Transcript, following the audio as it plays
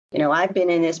I've been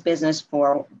in this business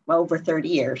for over 30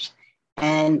 years,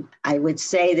 and I would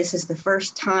say this is the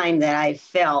first time that I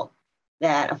felt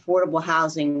that affordable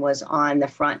housing was on the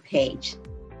front page.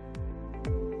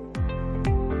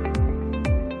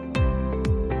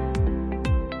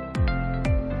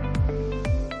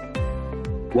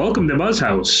 Welcome to Buzz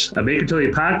House, a Baker Tilly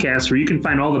podcast where you can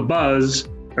find all the buzz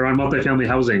around multifamily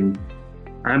housing.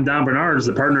 I'm Don Bernards,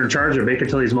 the partner in charge of Baker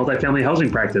Tilly's multifamily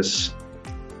housing practice.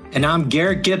 And I'm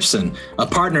Garrett Gibson, a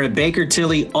partner at Baker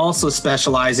Tilly, also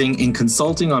specializing in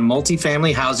consulting on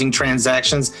multifamily housing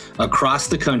transactions across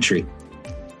the country.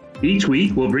 Each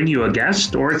week, we'll bring you a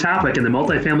guest or a topic in the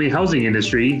multifamily housing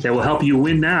industry that will help you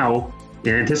win now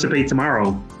and anticipate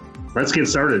tomorrow. Let's get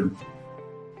started.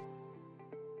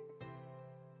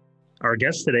 Our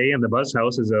guest today on the Buzz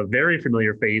House is a very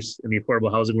familiar face in the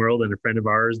affordable housing world and a friend of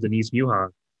ours, Denise Muha.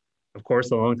 Of course,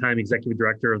 the longtime executive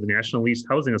director of the National Leased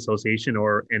Housing Association,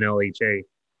 or NLHA.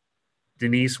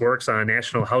 Denise works on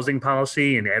national housing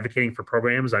policy and advocating for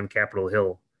programs on Capitol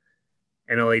Hill.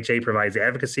 NLHA provides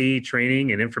advocacy,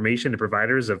 training, and information to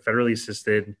providers of federally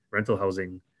assisted rental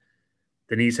housing.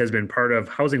 Denise has been part of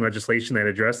housing legislation that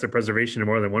addressed the preservation of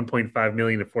more than 1.5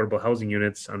 million affordable housing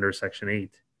units under Section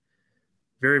 8.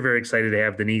 Very, very excited to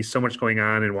have Denise. So much going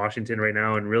on in Washington right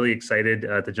now and really excited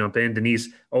to jump in. Denise,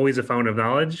 always a fountain of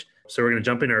knowledge. So we're going to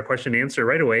jump into our question and answer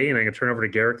right away. And I'm going to turn over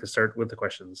to Garrett to start with the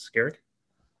questions. Garrett?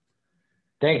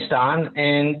 Thanks, Don.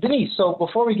 And Denise, so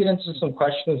before we get into some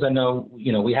questions, I know,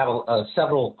 we have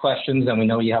several questions and we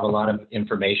know you have a lot of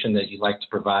information that you'd like to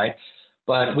provide.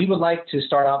 But we would like to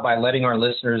start out by letting our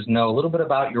listeners know a little bit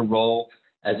about your role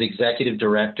as executive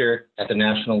director at the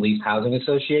National Leased Housing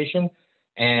Association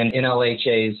and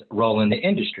NLHA's role in the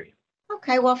industry.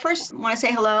 Okay, well, first I want to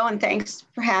say hello and thanks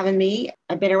for having me.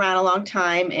 I've been around a long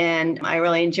time and I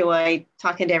really enjoy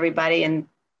talking to everybody and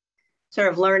sort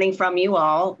of learning from you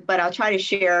all, but I'll try to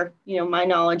share, my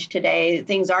knowledge today.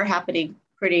 Things are happening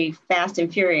pretty fast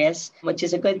and furious, which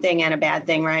is a good thing and a bad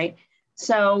thing, right?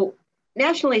 So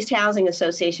National Leased Housing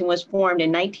Association was formed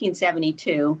in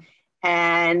 1972.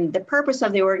 And the purpose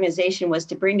of the organization was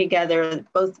to bring together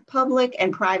both public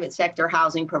and private sector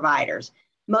housing providers.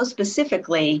 Most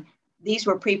specifically, these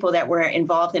were people that were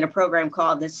involved in a program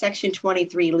called the Section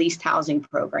 23 Leased Housing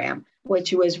Program,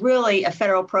 which was really a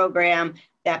federal program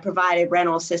that provided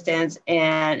rental assistance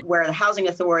and where the housing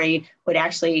authority would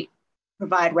actually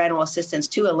provide rental assistance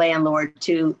to a landlord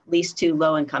to lease to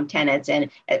low-income tenants.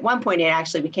 And at one point, it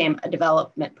actually became a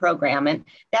development program. And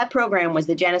that program was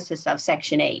the genesis of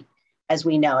Section 8. As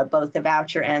we know, both the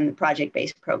voucher and the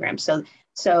project-based program.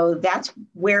 So that's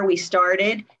where we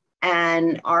started.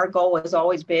 And our goal has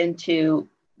always been to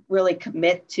really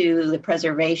commit to the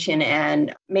preservation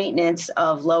and maintenance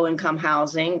of low-income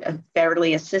housing, of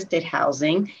federally assisted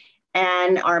housing.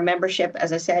 And our membership,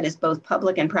 as I said, is both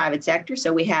public and private sector.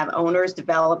 So we have owners,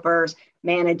 developers,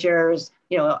 managers,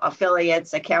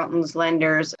 affiliates, accountants,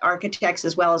 lenders, architects,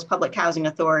 as well as public housing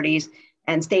authorities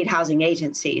and state housing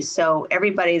agencies. So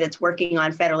everybody that's working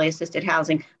on federally assisted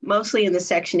housing, mostly in the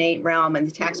Section 8 realm and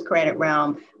the tax credit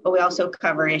realm, but we also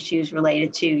cover issues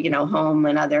related to, home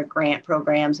and other grant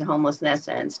programs and homelessness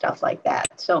and stuff like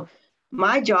that. So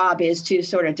my job is to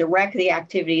sort of direct the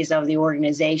activities of the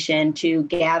organization, to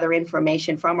gather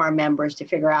information from our members to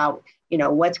figure out,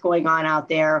 what's going on out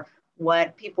there,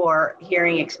 what people are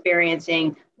hearing,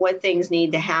 experiencing, what things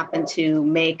need to happen to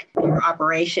make your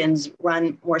operations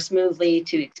run more smoothly,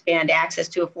 to expand access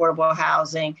to affordable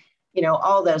housing,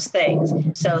 all those things.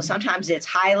 So sometimes it's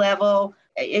high level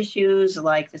issues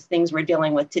like the things we're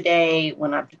dealing with today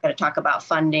when I'm going to talk about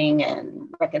funding and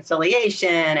reconciliation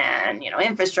and,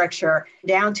 infrastructure,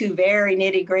 down to very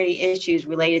nitty gritty issues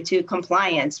related to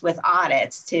compliance with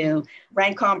audits, to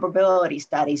rent comparability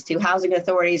studies, to housing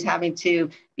authorities having to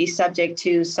be subject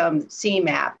to some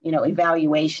CMAP,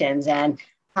 evaluations and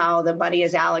how the money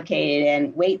is allocated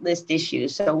and wait list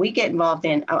issues. So we get involved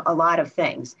in a lot of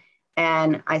things.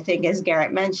 And I think, as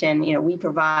Garrett mentioned, we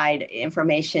provide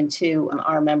information to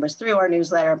our members through our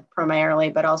newsletter primarily,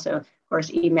 but also, of course,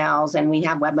 emails, and we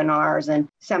have webinars and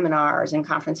seminars and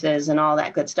conferences and all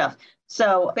that good stuff.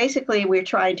 So basically, we're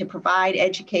trying to provide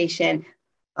education,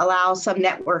 allow some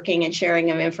networking and sharing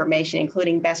of information,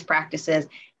 including best practices,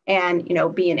 and,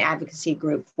 be an advocacy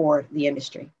group for the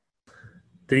industry.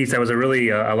 Denise, that was a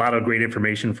lot of great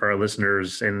information for our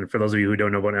listeners. And for those of you who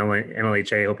don't know about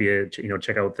NLHA, I hope you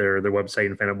check out their website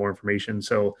and find out more information.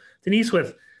 So Denise,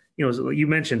 you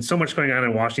mentioned so much going on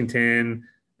in Washington.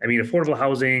 I mean, affordable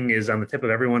housing is on the tip of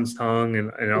everyone's tongue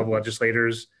and all the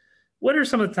legislators. What are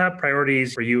some of the top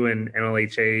priorities for you and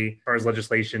NLHA as far as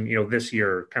legislation, this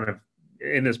year, kind of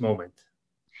in this moment?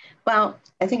 Well,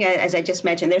 I think, as I just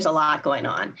mentioned, there's a lot going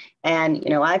on. And,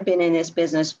 I've been in this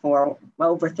business for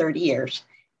over 30 years.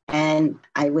 And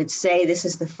I would say this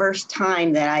is the first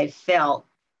time that I felt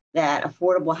that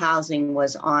affordable housing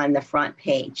was on the front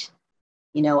page.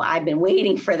 I've been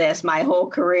waiting for this my whole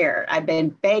career. I've been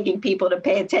begging people to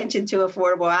pay attention to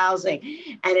affordable housing,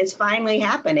 and it's finally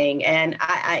happening. And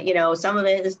some of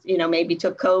it is, maybe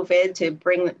took COVID to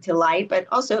bring to light, but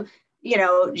also,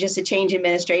 just a change in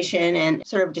administration and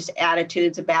sort of just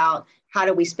attitudes about how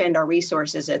do we spend our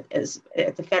resources at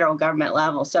the federal government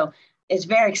level. So it's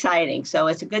very exciting. So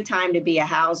it's a good time to be a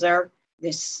houser.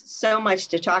 There's so much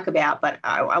to talk about, but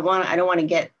I don't want to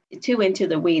get too into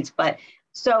the weeds, but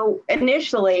so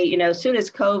initially, as soon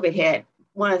as COVID hit,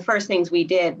 one of the first things we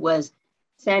did was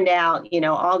send out,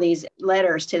 all these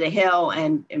letters to the Hill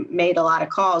and made a lot of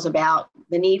calls about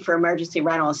the need for emergency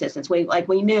rental assistance. We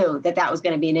knew that was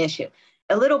going to be an issue.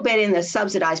 A little bit in the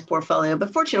subsidized portfolio,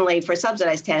 but fortunately for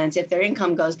subsidized tenants, if their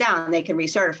income goes down, they can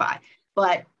recertify.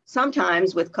 But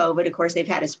sometimes with COVID, of course, they've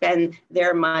had to spend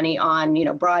their money on,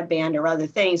 broadband or other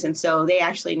things. And so they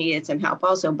actually needed some help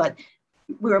also. But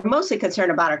we were mostly concerned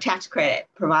about our tax credit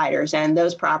providers and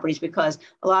those properties, because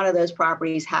a lot of those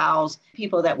properties house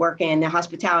people that work in the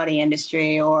hospitality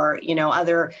industry or,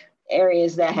 other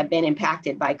areas that have been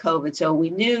impacted by COVID. So we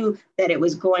knew that it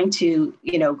was going to,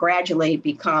 gradually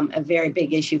become a very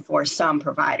big issue for some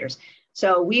providers.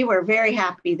 So we were very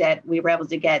happy that we were able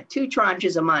to get 2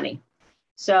 tranches of money.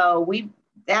 So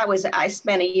I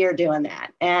spent a year doing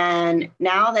that. And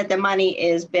now that the money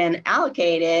has been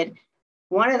allocated,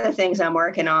 one of the things I'm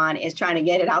working on is trying to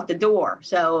get it out the door.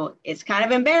 So it's kind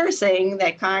of embarrassing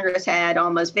that Congress had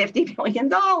almost $50 billion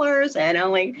and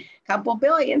only a couple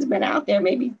billion's been out there.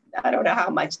 Maybe, I don't know how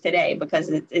much today, because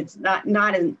it's not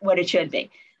what it should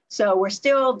be. So we're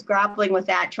still grappling with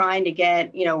that, trying to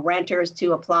get, renters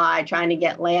to apply, trying to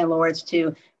get landlords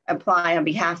to apply on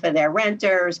behalf of their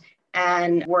renters,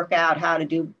 and work out how to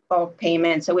do bulk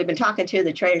payments. So we've been talking to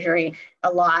the Treasury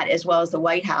a lot, as well as the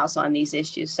White House, on these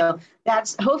issues. So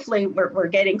that's, hopefully we're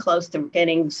getting close to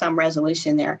getting some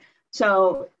resolution there.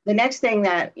 So the next thing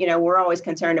that, we're always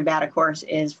concerned about, of course,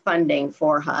 is funding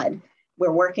for HUD.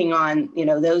 We're working on,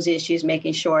 those issues,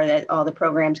 making sure that all the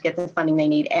programs get the funding they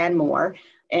need and more.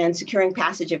 And securing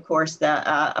passage, of course, the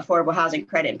Affordable Housing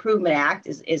Credit Improvement Act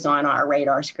is on our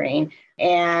radar screen,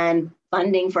 and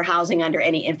funding for housing under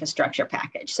any infrastructure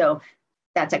package. So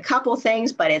that's a couple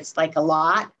things, but it's like a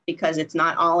lot, because it's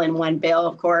not all in one bill,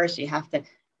 of course.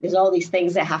 There's all these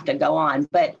things that have to go on,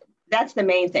 but that's the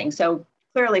main thing. So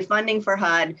clearly funding for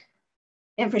HUD,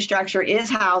 infrastructure is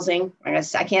housing.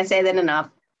 I can't say that enough,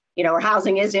 or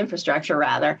housing is infrastructure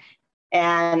rather.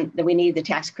 And that we need the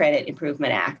Tax Credit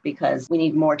Improvement Act, because we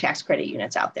need more tax credit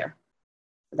units out there.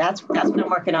 So that's what I'm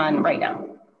working on right now.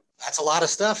 That's a lot of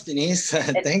stuff, Denise.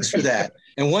 Thanks for that.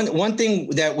 And one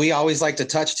thing that we always like to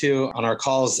touch to on our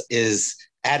calls is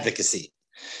advocacy.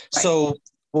 Right. So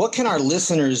what can our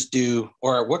listeners do,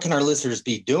 or what can our listeners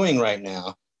be doing right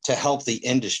now to help the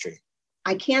industry?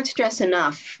 I can't stress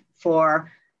enough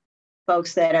for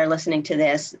folks that are listening to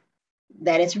this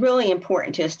that it's really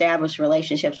important to establish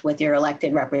relationships with your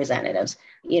elected representatives.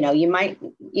 You might,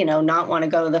 not want to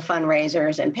go to the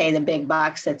fundraisers and pay the big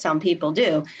bucks that some people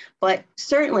do, but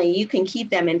certainly you can keep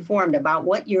them informed about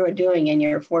what you're doing in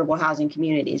your affordable housing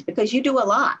communities, because you do a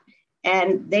lot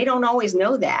and they don't always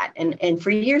know that. And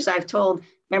for years, I've told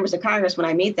members of Congress when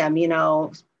I meet them,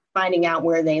 finding out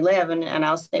where they live. And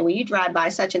I'll say, well, you drive by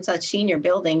such and such senior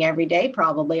building every day,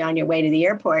 probably on your way to the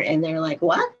airport. And they're like,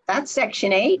 what? That's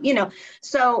Section 8,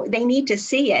 So they need to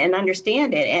see it and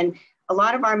understand it. And a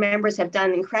lot of our members have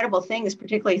done incredible things,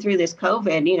 particularly through this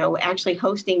COVID, actually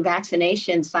hosting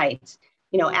vaccination sites,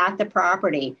 at the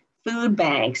property, food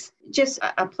banks, just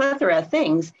a plethora of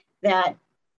things that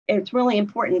it's really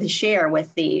important to share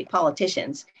with the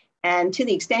politicians. And to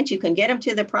the extent you can get them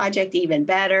to the project, even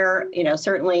better.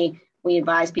 Certainly we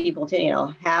advise people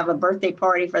to, have a birthday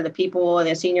party for the people in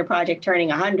the senior project turning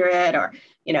 100, or,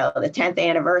 the 10th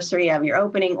anniversary of your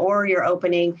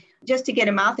opening, just to get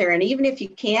them out there. And even if you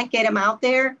can't get them out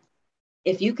there,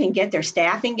 if you can get their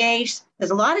staff engaged, because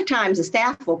a lot of times the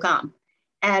staff will come.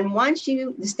 And once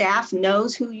the staff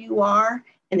knows who you are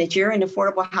and that you're in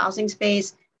affordable housing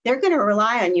space, they're going to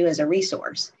rely on you as a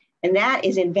resource. And that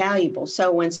is invaluable.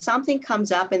 So when something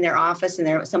comes up in their office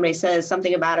and somebody says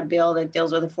something about a bill that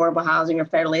deals with affordable housing or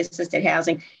federally assisted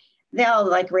housing,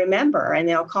 they'll remember, and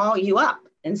they'll call you up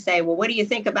and say, well, what do you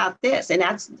think about this? And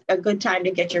that's a good time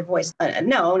to get your voice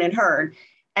known and heard.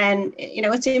 And,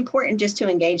 it's important just to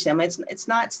engage them. It's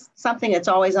not something that's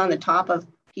always on the top of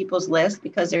people's list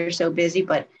because they're so busy,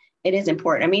 but It is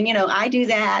important. I mean, I do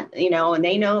that, and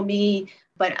they know me,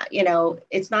 but,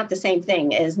 it's not the same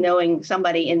thing as knowing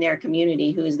somebody in their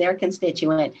community who is their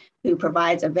constituent, who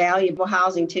provides a valuable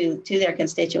housing to their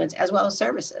constituents as well as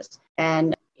services.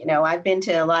 And, I've been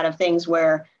to a lot of things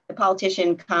where the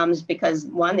politician comes because,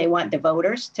 one, they want the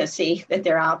voters to see that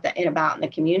they're out and about in the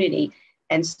community.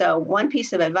 And so one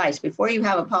piece of advice, before you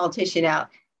have a politician out,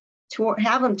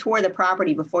 have them tour the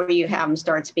property before you have them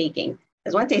start speaking.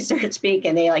 Because once they start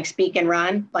speaking, they like speak and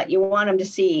run, but you want them to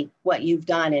see what you've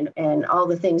done and all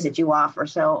the things that you offer.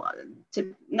 So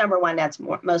number one, that's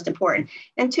most important.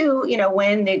 And two,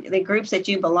 when the groups that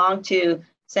you belong to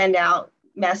send out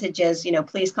messages,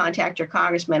 please contact your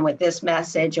congressman with this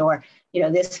message or,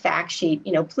 this fact sheet,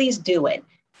 please do it,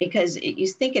 because you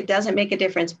think it doesn't make a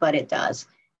difference, but it does.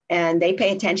 And they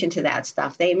pay attention to that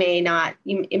stuff. It may not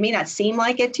seem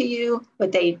like it to you,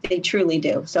 but they truly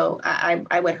do. So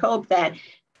I would hope that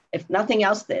if nothing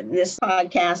else, in this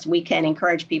podcast, we can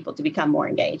encourage people to become more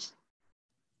engaged.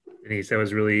 Denise, that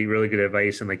was really, really good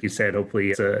advice. And like you said,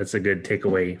 hopefully it's a good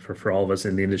takeaway for all of us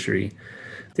in the industry.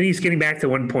 Denise, getting back to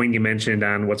one point you mentioned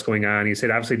on what's going on, you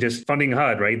said obviously just funding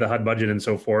HUD, right? The HUD budget and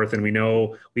so forth. And we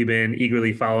know we've been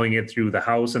eagerly following it through the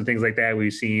House and things like that.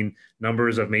 We've seen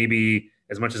numbers of maybe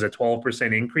as much as a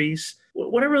 12% increase.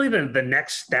 What are really the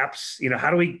next steps?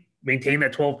 How do we maintain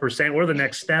that 12%? What are the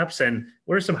next steps? And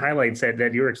what are some highlights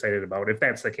that you're excited about, if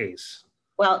that's the case?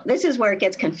 Well, this is where it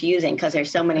gets confusing because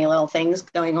there's so many little things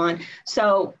going on.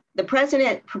 So the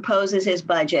president proposes his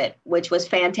budget, which was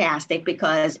fantastic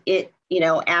because it,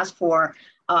 asked for,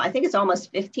 I think it's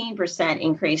almost 15%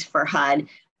 increase for HUD,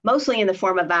 mostly in the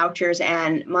form of vouchers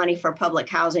and money for public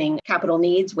housing capital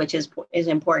needs, which is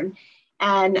important.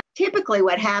 And typically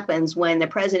what happens when the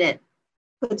president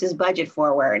puts his budget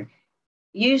forward,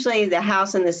 usually the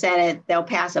House and the Senate, they'll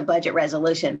pass a budget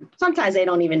resolution. Sometimes they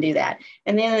don't even do that.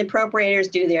 And then the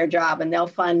appropriators do their job and they'll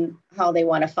fund how they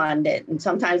want to fund it. And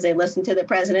sometimes they listen to the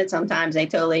president, sometimes they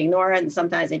totally ignore it, and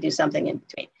sometimes they do something in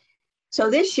between. So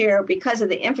this year, because of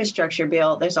the infrastructure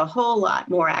bill, there's a whole lot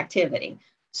more activity.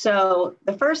 So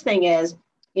the first thing is,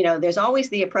 there's always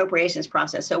the appropriations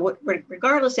process. So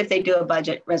regardless if they do a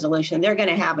budget resolution, they're going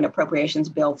to have an appropriations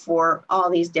bill for all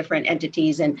these different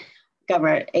entities and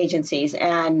government agencies.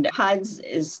 And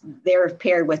they're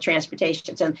paired with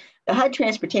transportation. So the HUD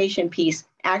transportation piece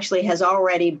actually has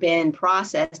already been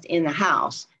processed in the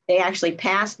House. They actually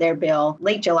passed their bill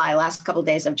late July, last couple of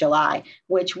days of July,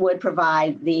 which would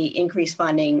provide the increased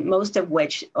funding, most of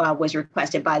which was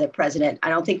requested by the president. I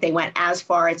don't think they went as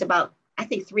far. It's about, I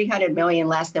think, $300 million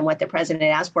less than what the president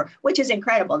asked for, which is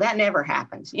incredible. That never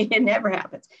happens. It never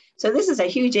happens. So this is a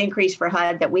huge increase for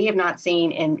HUD that we have not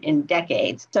seen in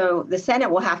decades. So the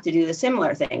Senate will have to do the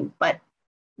similar thing. But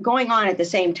going on at the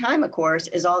same time, of course,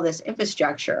 is all this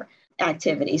infrastructure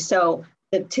activity. So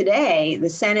today, the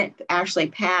Senate actually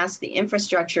passed the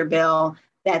infrastructure bill.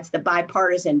 That's the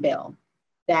bipartisan bill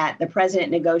that the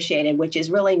president negotiated, which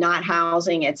is really not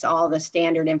housing. It's all the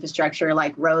standard infrastructure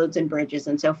like roads and bridges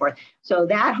and so forth. So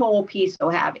that whole piece will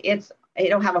have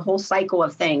it'll have a whole cycle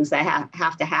of things that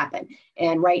have to happen.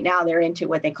 And right now they're into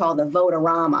what they call the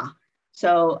vote-a-rama.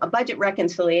 So a budget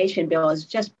reconciliation bill is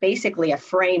just basically a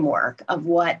framework of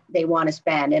what they want to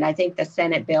spend. And I think the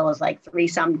Senate bill is like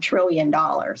 $3 trillion.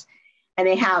 And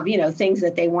they have, things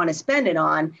that they want to spend it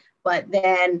on, but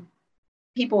then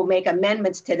people make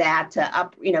amendments to that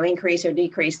to increase or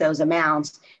decrease those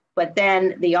amounts. But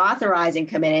then the authorizing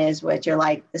committees, which are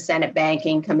like the Senate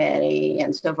Banking Committee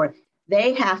and so forth,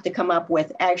 they have to come up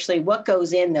with actually what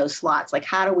goes in those slots, like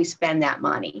how do we spend that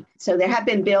money? So there have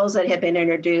been bills that have been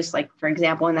introduced, like, for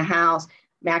example, in the House,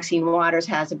 Maxine Waters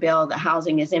has a bill that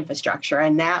housing is infrastructure,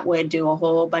 and that would do a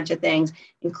whole bunch of things,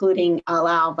 including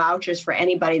allow vouchers for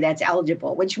anybody that's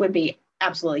eligible, which would be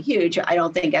absolutely huge. I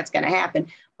don't think that's going to happen,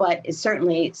 but it's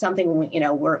certainly something,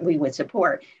 we would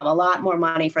support. A lot more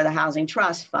money for the Housing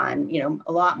Trust Fund,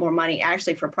 a lot more money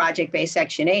actually for project-based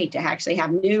Section 8 to actually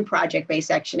have new project-based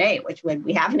Section 8, which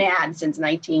we haven't had since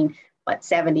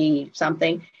 1970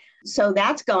 something. So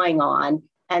that's going on.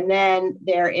 And then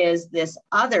there is this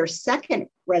other second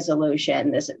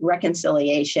resolution, this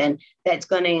reconciliation, that's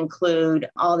going to include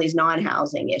all these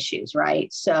non-housing issues,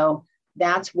 right? So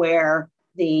that's where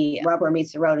the rubber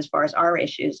meets the road as far as our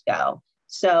issues go.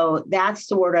 So that's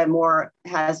sort of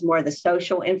has more of the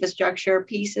social infrastructure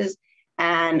pieces,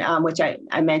 and which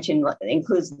I mentioned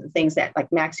includes the things that like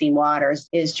Maxine Waters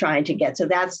is trying to get. So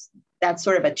that's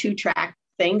sort of a two-track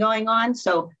thing going on.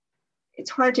 So it's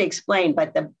hard to explain,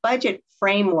 but the budget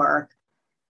framework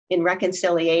in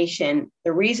reconciliation,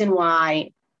 the reason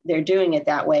why they're doing it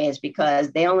that way is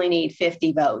because they only need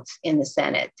 50 votes in the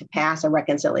Senate to pass a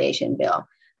reconciliation bill.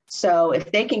 So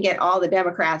if they can get all the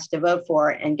Democrats to vote for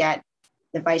it and get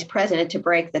the vice president to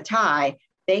break the tie,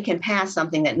 they can pass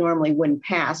something that normally wouldn't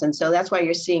pass. And so that's why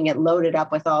you're seeing it loaded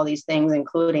up with all these things,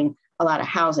 including a lot of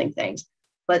housing things.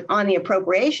 But on the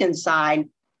appropriations side,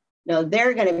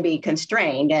 they're going to be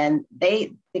constrained, and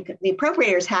the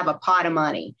appropriators have a pot of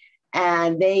money,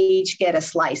 and they each get a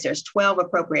slice. There's 12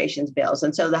 appropriations bills.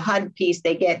 And so the HUD piece,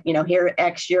 they get, here,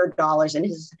 X your dollars, and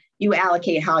you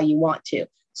allocate how you want to.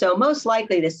 So most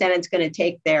likely the Senate's going to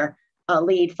take their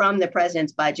lead from the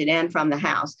president's budget and from the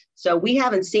House. So we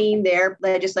haven't seen their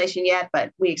legislation yet,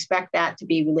 but we expect that to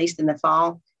be released in the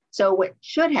fall. So what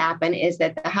should happen is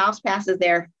that the House passes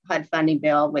their HUD funding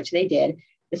bill, which they did.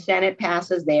 The Senate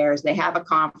passes theirs, they have a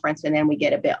conference, and then we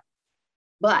get a bill.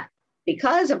 But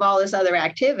because of all this other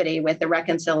activity with the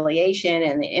reconciliation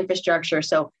and the infrastructure,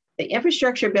 so the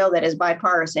infrastructure bill that is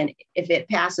bipartisan, if it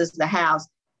passes the House,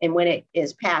 and when it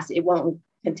is passed, it won't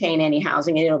contain any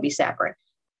housing and it'll be separate.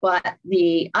 But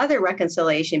the other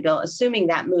reconciliation bill, assuming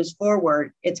that moves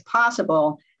forward, it's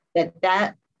possible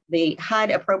that the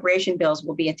HUD appropriation bills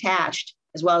will be attached,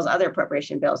 as well as other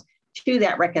appropriation bills, to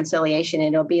that reconciliation,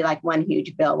 and it'll be like one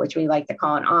huge bill, which we like to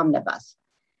call an omnibus.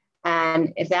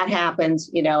 And if that happens,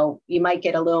 you might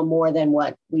get a little more than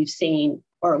what we've seen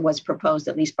or was proposed,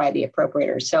 at least by the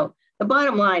appropriators. So the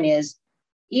bottom line is,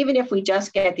 even if we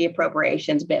just get the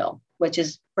appropriations bill, which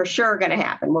is for sure going to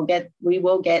happen, we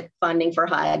will get funding for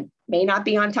HUD. May not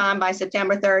be on time by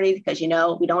September 30th, because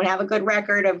we don't have a good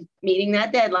record of meeting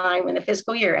that deadline when the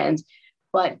fiscal year ends,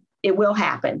 but it will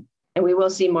happen. And we will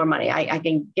see more money. I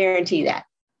can guarantee that.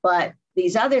 But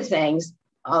these other things,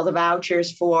 all the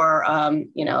vouchers for,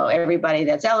 everybody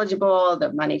that's eligible,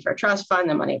 the money for trust fund,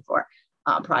 the money for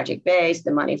project-based,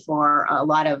 the money for a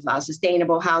lot of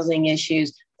sustainable housing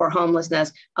issues, for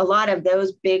homelessness, a lot of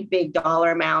those big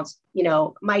dollar amounts,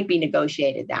 might be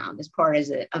negotiated down as part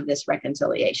of this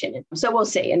reconciliation. So we'll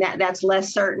see. And that's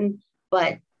less certain,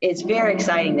 but it's very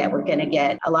exciting that we're going to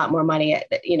get a lot more money.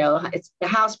 The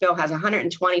House bill has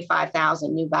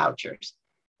 125,000 new vouchers.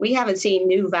 We haven't seen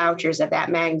new vouchers of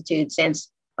that magnitude since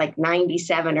like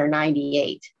 97 or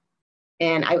 98.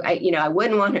 And I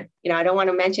wouldn't want to, I don't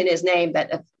want to mention his name,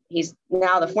 but he's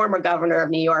now the former governor of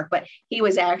New York, but he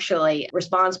was actually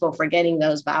responsible for getting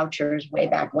those vouchers way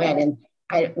back when.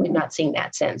 And we've not seen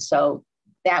that since. So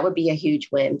that would be a huge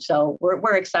win. So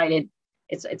we're excited.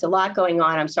 It's a lot going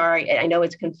on. I'm sorry. I know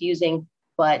it's confusing,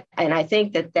 and I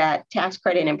think that Tax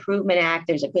Credit Improvement Act,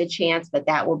 there's a good chance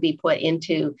that will be put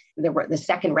into the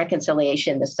second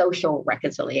reconciliation, the social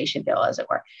reconciliation bill, as it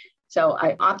were. So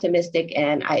I'm optimistic,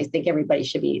 and I think everybody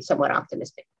should be somewhat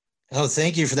optimistic. Oh,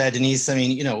 thank you for that, Denise. I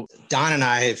mean, Don and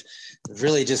I have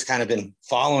really just kind of been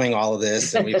following all of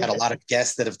this, and we've had a lot of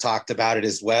guests that have talked about it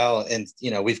as well. And,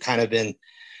 we've kind of been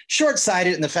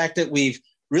short-sighted in the fact that we've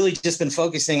really just been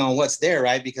focusing on what's there,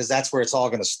 right? Because that's where it's all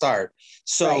going to start.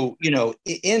 So, right.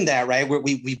 In that, right, where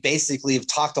we basically have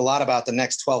talked a lot about the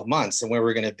next 12 months and where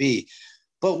we're going to be.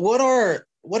 But what are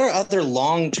other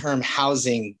long-term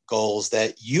housing goals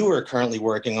that you are currently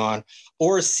working on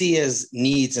or see as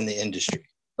needs in the industry?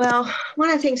 Well, one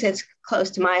of the things that's close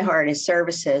to my heart is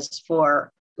services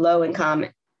for low-income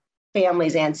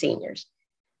families and seniors.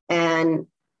 And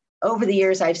over the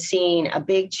years, I've seen a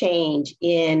big change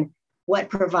in what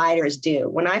providers do.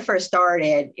 When I first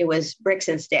started, it was bricks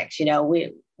and sticks.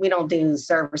 We don't do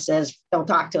services, don't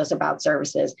talk to us about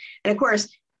services. And of course,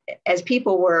 as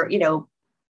people were,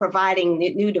 providing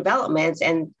new developments,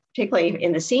 and particularly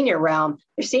in the senior realm,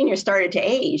 their seniors started to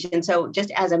age. And so just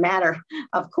as a matter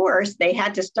of course, they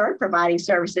had to start providing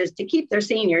services to keep their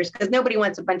seniors, because nobody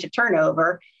wants a bunch of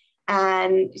turnover.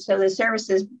 And so the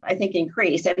services, I think,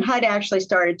 increased. And HUD actually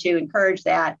started to encourage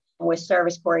that with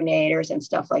service coordinators and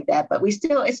stuff like that. But it's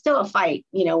still a fight,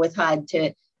 with HUD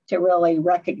to really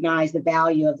recognize the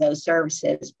value of those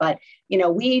services. But,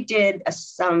 we did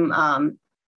some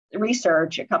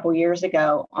research a couple of years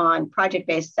ago on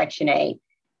project-based Section 8.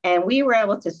 And we were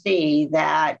able to see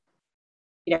that,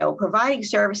 providing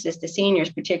services to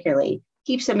seniors particularly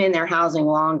keeps them in their housing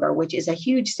longer, which is a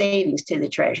huge savings to the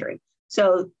Treasury.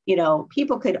 So,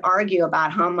 people could argue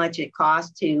about how much it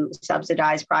costs to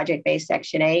subsidize project-based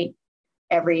Section 8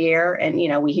 every year. And,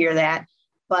 we hear that.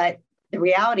 But the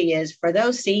reality is, for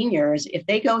those seniors, if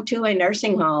they go to a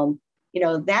nursing home,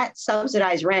 that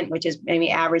subsidized rent, which is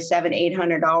maybe average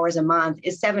 $700-800 a month,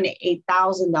 is $7,000 to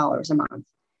 $8,000 a month.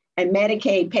 And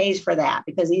Medicaid pays for that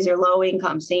because these are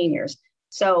low-income seniors.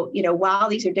 So, while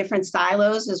these are different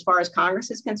silos as far as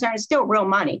Congress is concerned, it's still real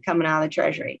money coming out of the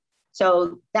Treasury.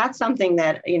 So that's something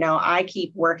that, I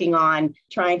keep working on,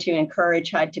 trying to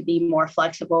encourage HUD to be more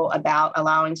flexible about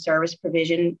allowing service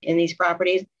provision in these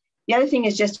properties. The other thing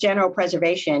is just general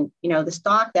preservation. The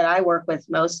stock that I work with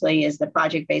mostly is the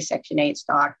project-based Section 8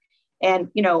 stock. And,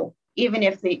 even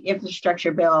if the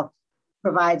infrastructure bill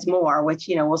provides more, which,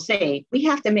 we'll see, we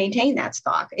have to maintain that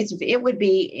stock. It would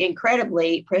be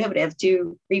incredibly prohibitive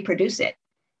to reproduce it.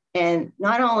 And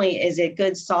not only is it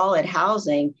good, solid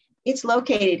housing, it's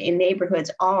located in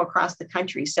neighborhoods all across the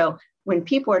country. So when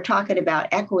people are talking about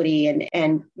equity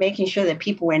and making sure that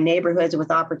people are in neighborhoods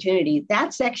with opportunity,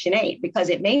 that's Section 8, because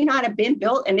it may not have been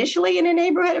built initially in a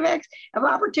neighborhood of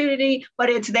opportunity, but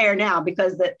it's there now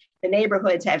because the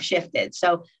neighborhoods have shifted.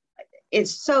 So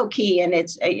it's so key. And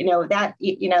it's, that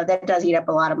does eat up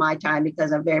a lot of my time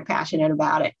because I'm very passionate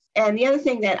about it. And the other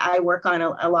thing that I work on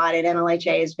a lot at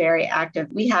NLHA is very active.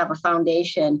 We have a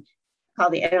foundation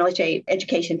called the NLHA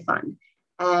Education Fund.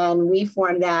 And we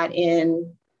formed that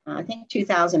in, I think,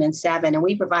 2007. And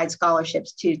we provide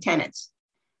scholarships to tenants.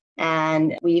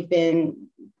 And we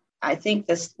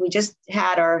just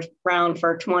had our round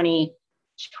for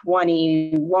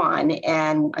 2021.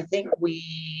 And I think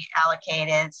we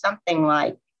allocated something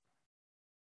like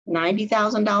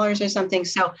 $90,000 or something.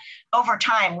 So over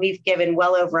time, we've given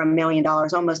well over $1 million,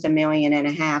 almost $1.5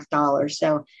 million.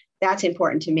 So that's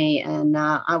important to me. And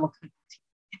I will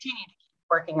continue to keep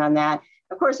working on that.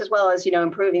 Of course, as well as,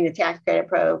 improving the tax credit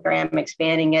program,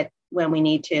 expanding it when we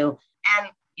need to, and,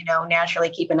 naturally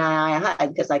keep an eye on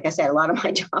HUD, because like I said, a lot of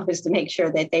my job is to make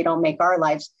sure that they don't make our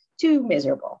lives too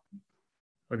miserable.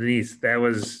 Well, Denise, that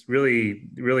was really,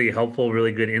 really helpful,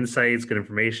 really good insights, good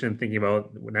information, thinking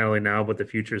about not only now, but the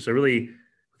future. So really,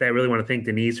 I really want to thank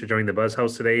Denise for joining the Buzz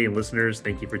House today, and listeners,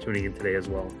 thank you for tuning in today as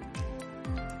well.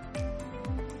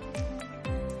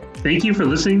 Thank you for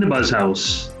listening to Buzz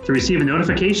House. To receive a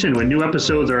notification when new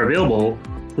episodes are available,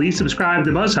 please subscribe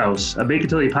to Buzz House, a Baker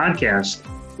Tilly podcast,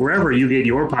 wherever you get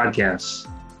your podcasts.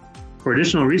 For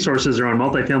additional resources around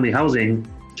multifamily housing,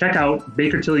 check out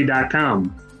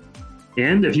bakertilly.com.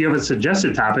 And if you have a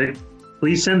suggested topic,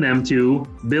 please send them to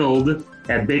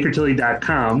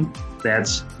build@bakertilly.com.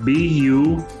 That's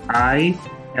BUILD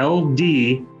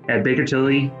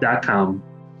 @bakertilly.com.